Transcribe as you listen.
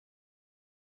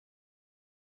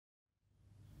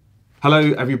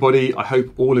Hello everybody, I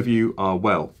hope all of you are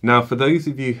well. Now for those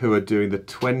of you who are doing the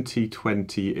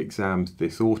 2020 exams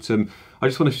this autumn, I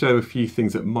just want to show a few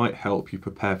things that might help you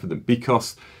prepare for them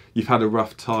because you've had a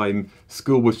rough time,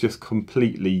 school was just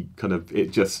completely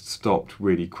it just stopped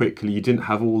really quickly. You didn't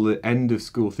have all the end of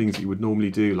school things that you would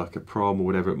normally do like a prom or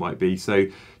whatever it might be, so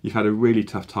you've had a really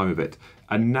tough time of it.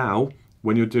 And now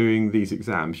when you're doing these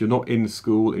exams, you're not in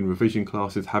school, in revision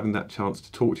classes, having that chance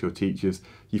to talk to your teachers.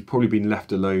 You've probably been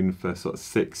left alone for sort of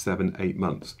 6, 7, 8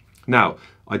 months. Now,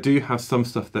 I do have some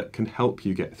stuff that can help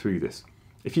you get through this.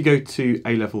 If you go to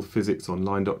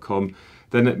alevelphysicsonline.com,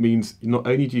 then it means not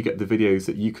only do you get the videos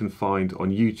that you can find on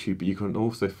YouTube, but you can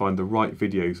also find the right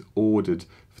videos ordered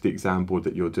for the exam board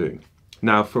that you're doing.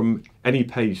 Now, from any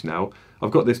page now, I've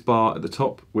got this bar at the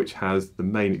top, which has the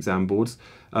main exam boards.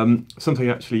 Something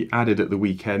actually added at the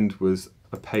weekend was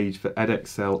a page for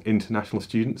Edexcel international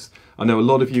students. I know a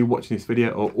lot of you watching this video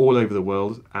are all over the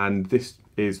world, and this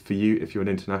is for you if you're an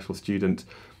international student.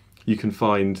 You can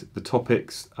find the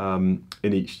topics in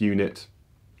each unit.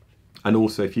 And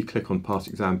also, if you click on past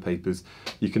exam papers,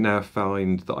 you can now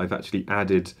find that I've actually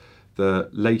added the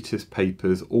latest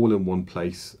papers all in one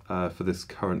place for this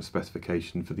current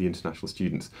specification for the international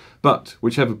students. But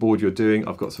whichever board you're doing,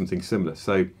 I've got something similar.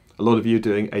 So a lot of you are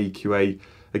doing AQA.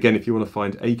 Again, if you want to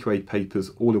find AQA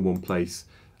papers all in one place,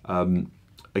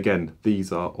 again,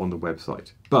 these are on the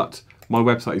website. But my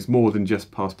website is more than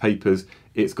just past papers.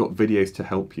 It's got videos to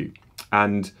help you.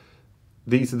 And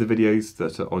these are the videos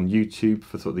that are on YouTube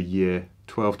for sort of the year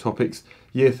 12 topics.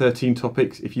 Year 13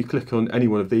 topics, if you click on any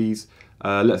one of these,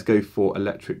 let's go for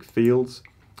electric fields.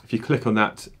 If you click on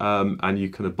that and you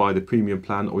buy the premium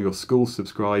plan or your school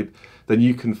subscribe, then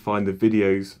you can find the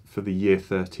videos for the year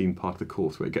 13 part of the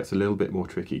course where it gets a little bit more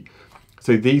tricky.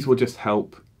 So these will just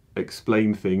help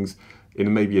explain things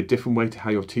in maybe a different way to how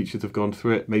your teachers have gone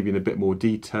through it, maybe in a bit more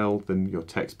detail than your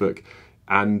textbook.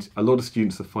 And a lot of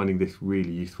students are finding this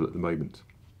really useful at the moment.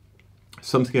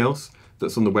 Something else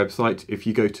that's on the website, if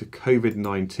you go to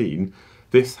COVID-19,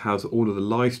 this has all of the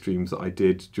live streams that I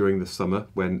did during the summer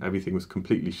when everything was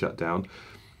completely shut down.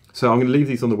 So I'm going to leave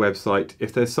these on the website.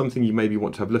 If there's something you maybe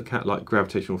want to have a look at, like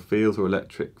gravitational fields or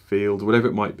electric fields, whatever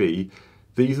it might be,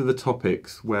 these are the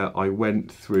topics where I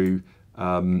went through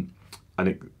a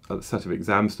set of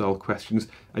exam style questions,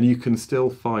 and you can still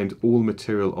find all the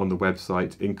material on the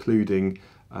website, including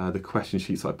the question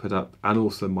sheets I put up and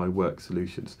also my work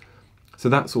solutions. So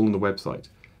that's all on the website.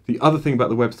 The other thing about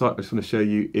the website I just want to show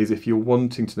you is if you're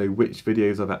wanting to know which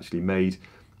videos I've actually made,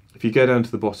 if you go down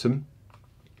to the bottom,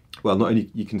 well, not only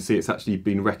you can see it's actually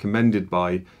been recommended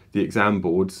by the exam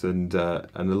boards and a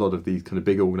lot of these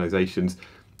big organisations.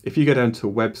 If you go down to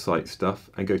website stuff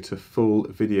and go to full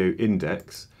video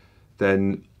index,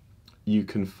 then you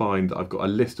can find that I've got a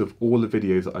list of all the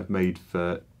videos that I've made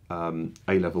for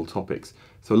A-level topics.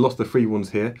 So a lot of the free ones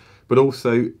here, but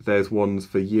also there's ones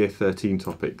for year 13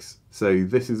 topics. So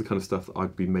this is the kind of stuff that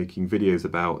I've been making videos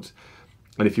about.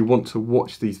 And if you want to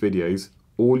watch these videos,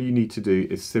 all you need to do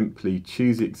is simply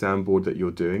choose the exam board that you're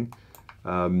doing.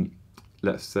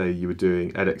 Let's say you were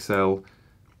doing Edexcel.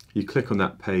 You click on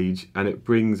that page and it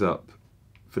brings up,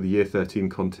 for the year 13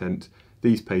 content,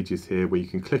 these pages here where you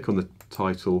can click on the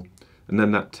title, and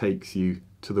then that takes you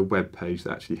to the web page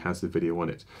that actually has the video on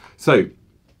it. So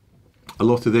a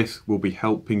lot of this will be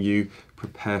helping you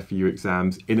prepare for your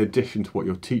exams in addition to what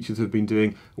your teachers have been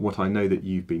doing and what I know that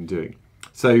you've been doing.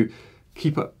 So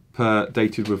keep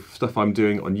updated with stuff I'm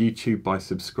doing on YouTube by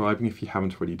subscribing if you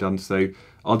haven't already done so.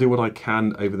 I'll do what I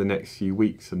can over the next few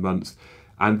weeks and months,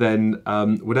 and then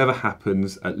whatever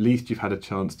happens, at least you've had a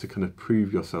chance to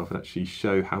prove yourself and actually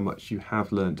show how much you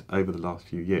have learnt over the last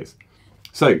few years.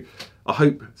 So I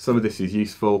hope some of this is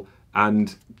useful,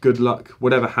 and good luck.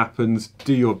 Whatever happens,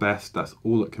 do your best. That's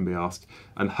all that can be asked.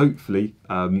 And hopefully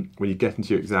when you get into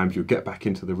your exams, you'll get back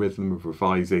into the rhythm of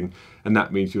revising, and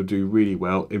that means you'll do really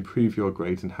well, improve your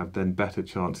grades, and have then better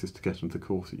chances to get into the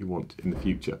course that you want in the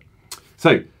future.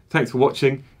 So thanks for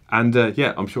watching, and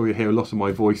yeah, I'm sure you'll hear a lot of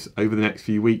my voice over the next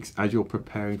few weeks as you're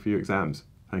preparing for your exams.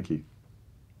 Thank you.